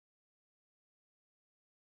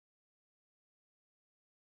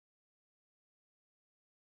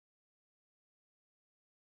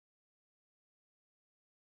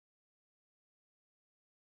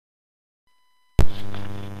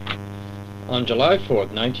On July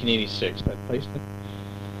 4th, 1986, I placed it.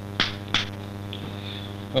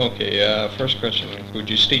 Okay, first question. Would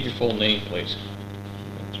you state your full name, please?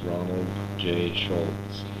 It's Ronald J.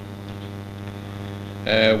 Schultz.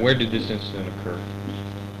 Where did this incident occur?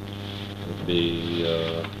 It would be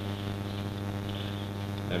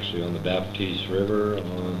actually on the Baptiste River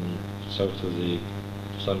on south of the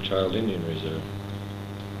Sunchild Indian Reserve.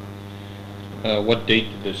 What date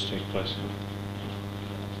did this take place?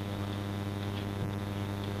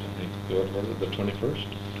 I think, what was it, the 21st?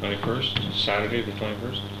 21st? Saturday the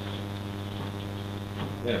 21st?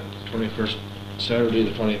 Yeah, 21st. Saturday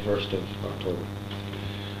the 21st of October.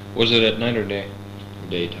 Was it at night or day?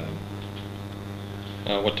 Daytime.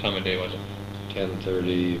 What time of day was it?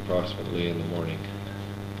 10:30 approximately in the morning.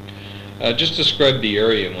 Just describe the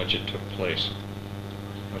area in which it took place.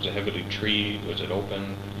 Was it heavily treed? Was it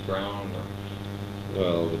open ground? Or?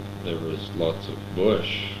 Well, there was lots of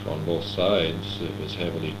bush on both sides. It was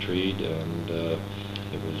heavily treed, and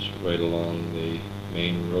it was right along the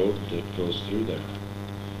main road that goes through there.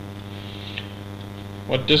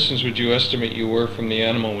 What distance would you estimate you were from the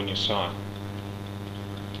animal when you saw it?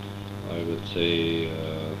 I would say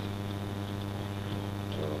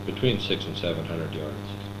between 600 and 700 yards.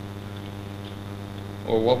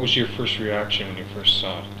 Or what was your first reaction when you first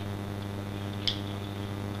saw it?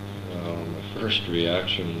 Well, my first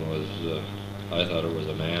reaction was I thought it was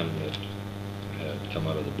a man that had come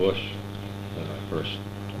out of the bush when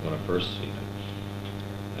I first seen it.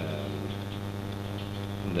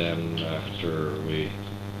 And then after we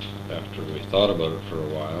thought about it for a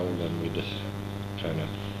while, then we just kind of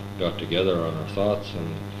got together on our thoughts,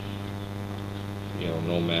 and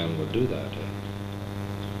no man would do that.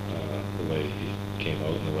 The way he came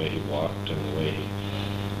out, and the way he walked, and the way he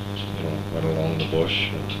went along the bush,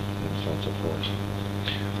 and so on and so forth.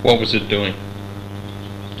 What was it doing?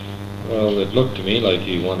 Well, it looked to me like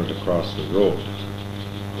he wanted to cross the road.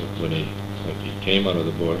 When he came out of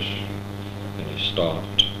the bush, and he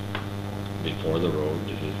stopped before the road,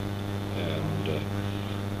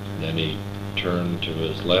 and then he turned to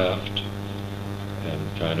his left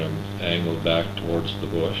and kind of angled back towards the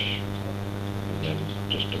bush, and then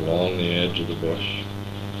just along the edge of the bush,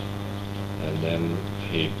 and then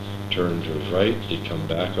he turned to his right. He'd come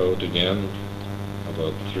back out again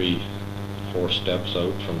about 3-4 steps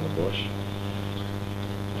out from the bush,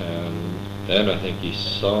 and then I think he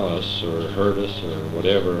saw us or heard us or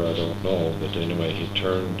whatever, I don't know, but anyway he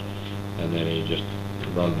turned, and then he just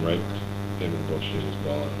run right in the bush. He was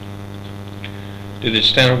gone. Did it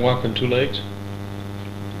stand or walk on two legs?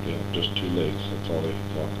 Yeah, just 2 legs, that's all he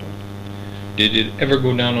walked on. Did it ever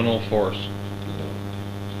go down on all fours? No.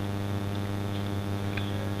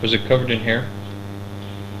 Was it covered in hair?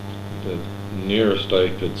 The nearest I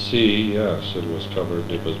could see, yes, it was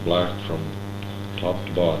covered. It was black from top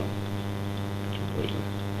to bottom, completely.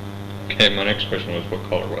 Okay, my next question was, what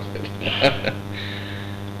color was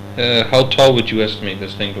it? How tall would you estimate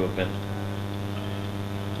this thing to have been?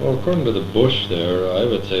 Well, according to the bush there, I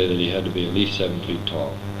would say that he had to be at least 7 feet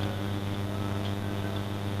tall.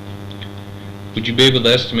 Would you be able to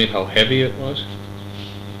estimate how heavy it was?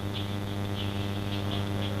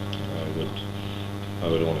 I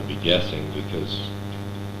would only be guessing, because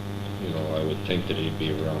I would think that he'd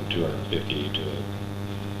be around 250 to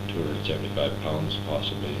 275 pounds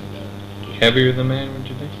possibly in there. Heavier than man, would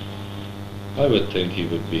you think? I would think he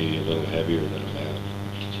would be a little heavier than a man.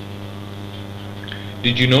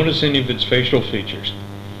 Did you notice any of its facial features?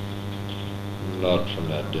 Not from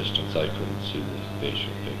that distance. I couldn't see the facial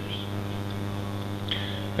figures.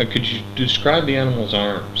 Could you describe the animal's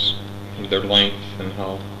arms, their length, and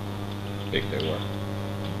how big they were?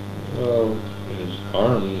 Well, his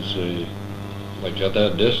arms, like at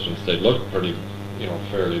that distance, they looked pretty,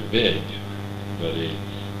 fairly big. But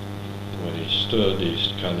when he stood, he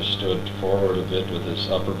kind of stood forward a bit with his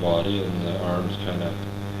upper body, and the arms kind of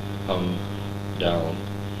hung down.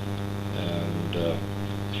 And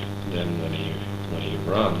then when he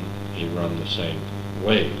run the same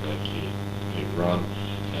way. Like he'd run,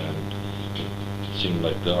 and it seemed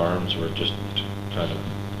like the arms were just kind of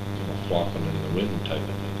flopping in the wind type of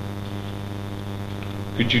thing.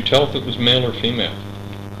 Could you tell if it was male or female?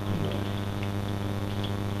 No.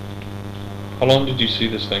 How long did you see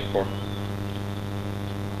this thing for?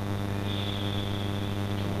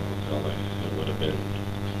 Golly, it would have been.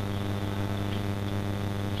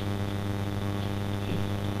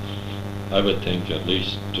 I would think at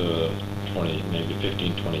least 20, maybe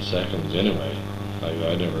 15, 20 seconds anyway.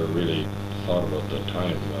 I never really thought about the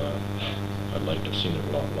time. I'd like to have seen it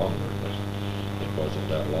a lot longer, but it wasn't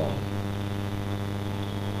that long.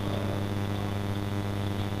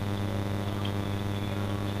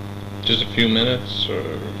 Just a few minutes,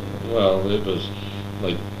 or? Well, it was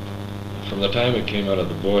like from the time it came out of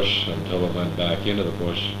the bush until it went back into the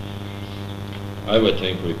bush, I would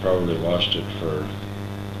think we probably watched it for,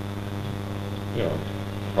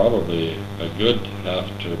 probably a good half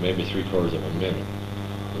to maybe 3/4 of a minute.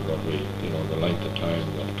 What we, the length of time,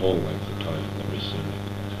 the total length of time that we seen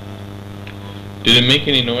it. Did it make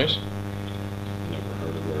any noise? Never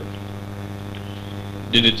heard a word.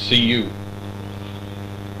 Did it see you?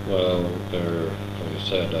 Well, like I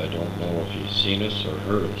said, I don't know if he's seen us or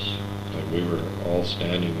heard us. Like, we were all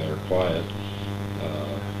standing there quiet.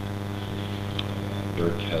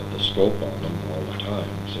 Dirk had the scope on him all the time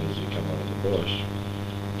as soon as he come out of the bush.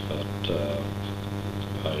 But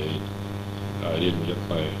I didn't get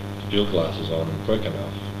my field glasses on him quick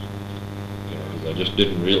enough. Because I just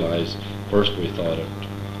didn't realize. First we thought it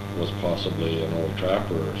was possibly an old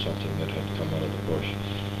trapper or something that had come out of the bush.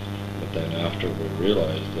 But then after we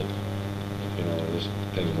realized that, this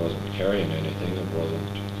thing wasn't carrying anything, it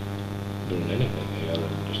wasn't doing anything other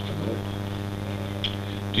than just come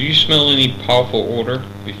out. Do you smell any powerful odor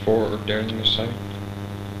before or during the sight?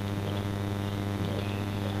 No.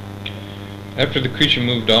 After the creature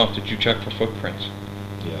moved off, did you check for footprints?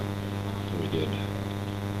 Yeah, we did.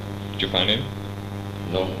 Did you find any?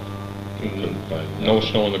 No. We couldn't find No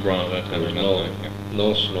nothing. snow on the ground at that time? There was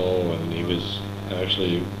no snow, and he was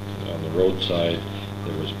actually on the roadside.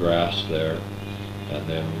 There was grass there, and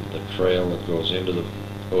then the trail that goes into the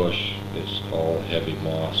bush is all heavy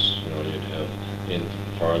moss. You'd have in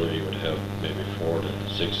farther, you would have maybe 4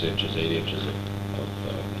 to 6 inches, 8 inches of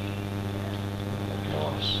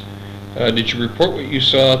moss. Did you report what you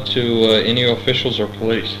saw to any officials or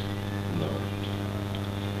police?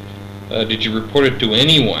 No. Did you report it to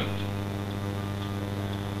anyone?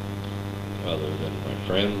 Other than my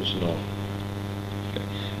friends, no. Okay.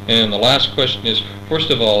 And the last question is, first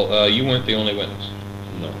of all, you weren't the only witness.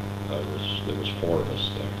 No, there was 4 of us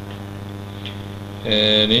there.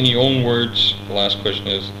 And in your own words, the last question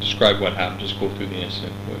is, describe what happened. Just go through the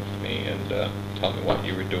incident with me and tell me what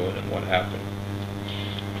you were doing and what happened.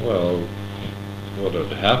 Well, what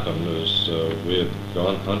had happened is we had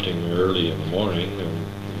gone hunting early in the morning, and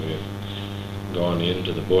we had gone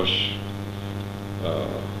into the bush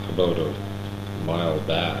about a mile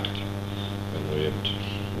back, and we had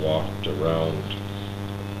walked around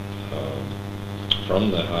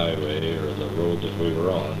from the highway or the road that we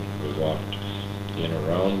were on. We walked in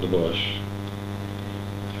around the bush,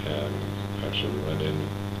 and actually we went in,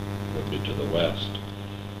 would be to the west,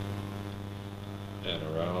 and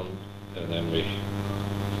around, and then we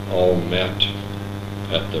all met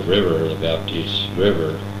at the river, the Baptiste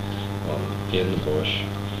River, in the bush.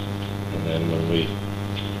 And then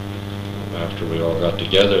after we all got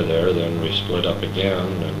together there, then we split up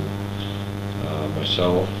again, and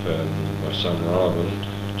myself and my son Robin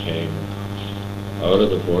came out of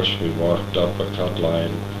the bush. We walked up a cut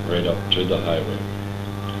line right up to the highway.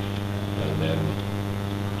 And then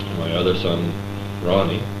my other son,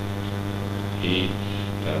 Ronnie, he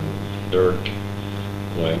and Dirk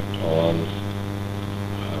went on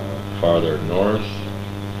farther north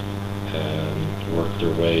and worked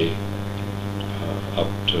their way up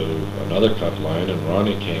to another cut line, and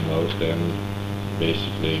Ronnie came out then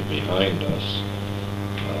basically behind us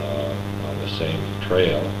on the same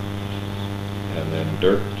trail. And then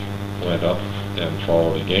Dirk went up and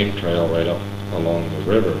followed a game trail right up along the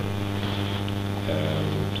river.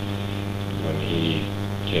 And when he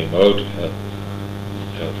came out at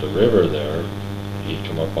the river there, he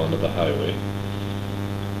come up onto the highway.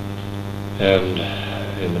 And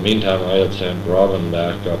in the meantime, I had sent Robin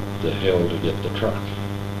back up the hill to get the truck.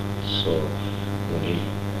 So when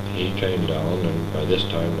he came down, and by this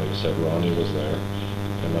time, like I said, Ronnie was there,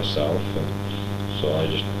 and myself, and so I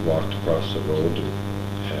just walked across the road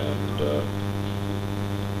and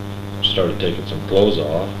started taking some clothes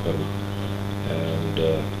off, and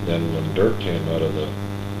then when Dirk came out of the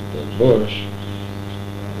bush,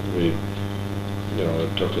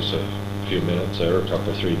 it took us a few minutes there, a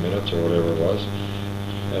couple, 3 minutes or whatever it was,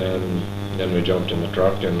 and then we jumped in the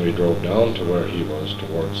truck and we drove down to where he was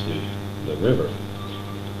towards the river,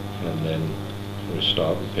 and then we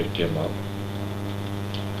stopped and picked him up,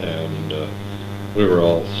 and we were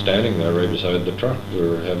all standing there right beside the truck. We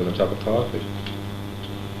were having a cup of coffee,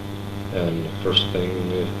 and the first thing,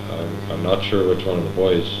 I'm not sure which one of the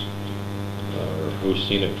boys or who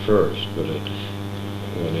seen it first, but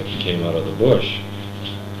when it came out of the bush,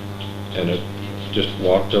 and it just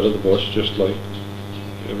walked out of the bush just like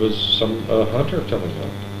it was some hunter coming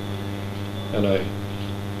up, and I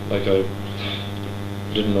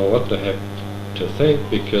didn't know what the heck to think,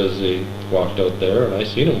 because he walked out there, and I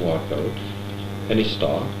seen him walk out, and he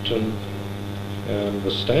stopped and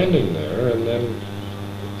was standing there, and then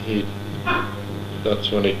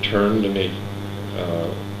that's when he turned and he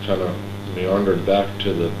kind of meandered back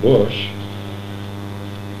to the bush,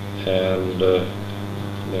 and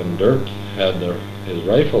then Dirk had his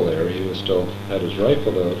rifle there. He was still had his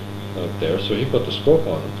rifle out there, so he put the scope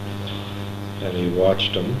on him, and he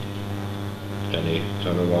watched him, and he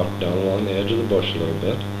kind of walked down along the edge of the bush a little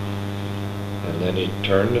bit, and then he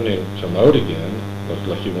turned and he'd come out again, looked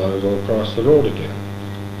like he wanted to go across the road again.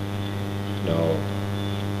 Now,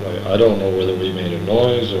 I don't know whether we made a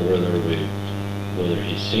noise or whether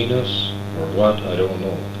he seen us or what, I don't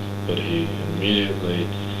know. But he immediately,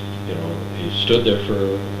 he stood there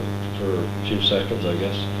for a few seconds, I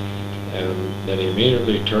guess, and then he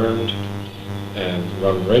immediately turned and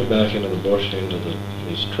run right back into the bush, into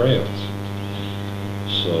these trails.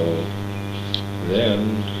 So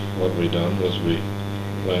then what we done was we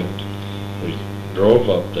drove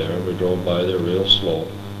up there. We drove by there real slow.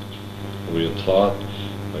 We had thought,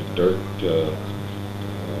 like Dirk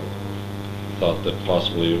thought that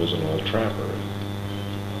possibly it was an old trapper.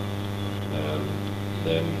 And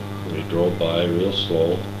then we drove by real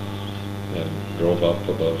slow and drove up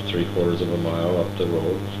about 3/4 of a mile up the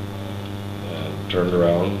road and turned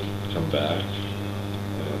around, come back,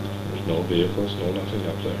 and there's no vehicles, no nothing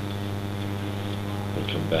up there.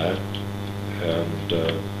 We come back and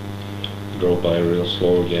drove by real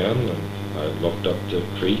slow again, and I looked up the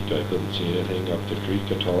creek. I couldn't see anything up the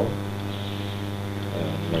creek at all.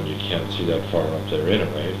 When you can't see that far up there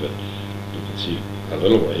anyway, but you can see a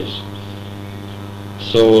little ways.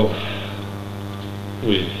 So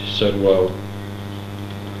we said, well,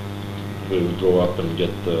 we would go up and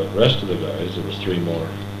get the rest of the guys. There was 3 more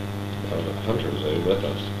hunters with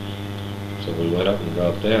us. So we went up and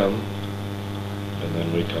got them, and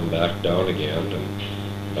then we come back down again,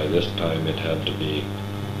 and by this time it had to be,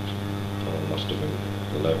 must have been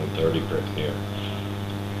 11:30 pretty near.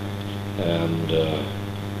 And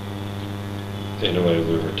anyway,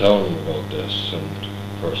 we were telling them about this, and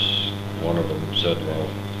of course one of them said, well,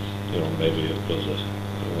 maybe it was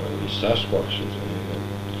one of these Sasquatches.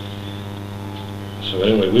 So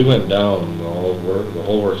anyway, we went down, the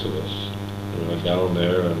whole works of us. We went down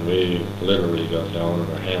there, and we literally got down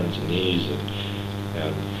on our hands and knees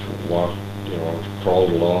and walked,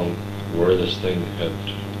 crawled along where this thing had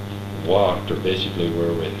walked, or basically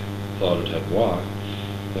where we thought it had walked,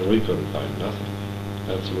 and we couldn't find nothing,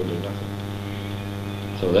 absolutely nothing.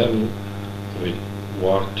 So then we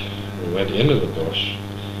went into the bush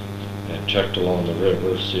and checked along the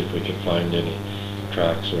river to see if we could find any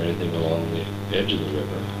tracks or anything along the edge of the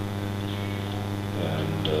river.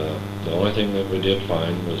 And the only thing that we did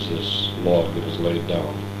find was this log that was laid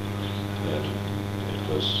down, and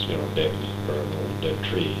it was, dead, or an old dead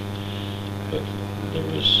tree. But there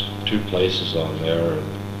was 2 places on there, and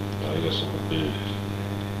I guess it would be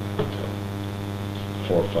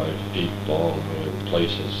 4 or 5 feet long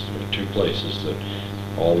places. There were 2 places that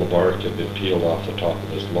all the bark had been peeled off the top of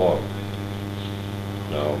this log.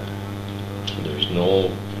 Now, there's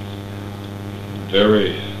no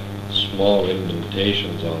very small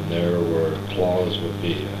indentations on there where claws would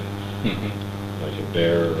be. Like a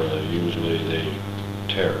bear, usually they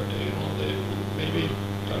tear it, they maybe,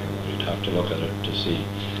 I don't know, you'd have to look at it to see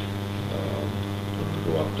when you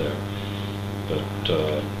go up there. But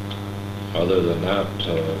other than that,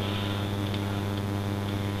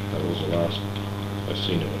 that was the last I've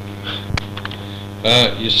seen of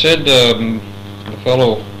it. You said the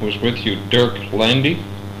fellow was with you, Dirk Landy?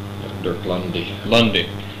 Yeah, Dirk Lundy. Lundy.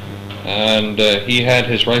 And he had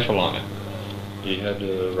his rifle on it? He had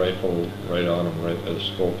the rifle right on him, the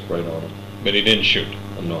scope right on him. But he didn't shoot?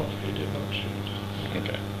 No, he did not shoot.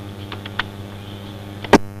 Okay.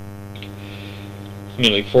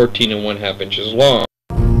 Nearly 14 1/2 inches long.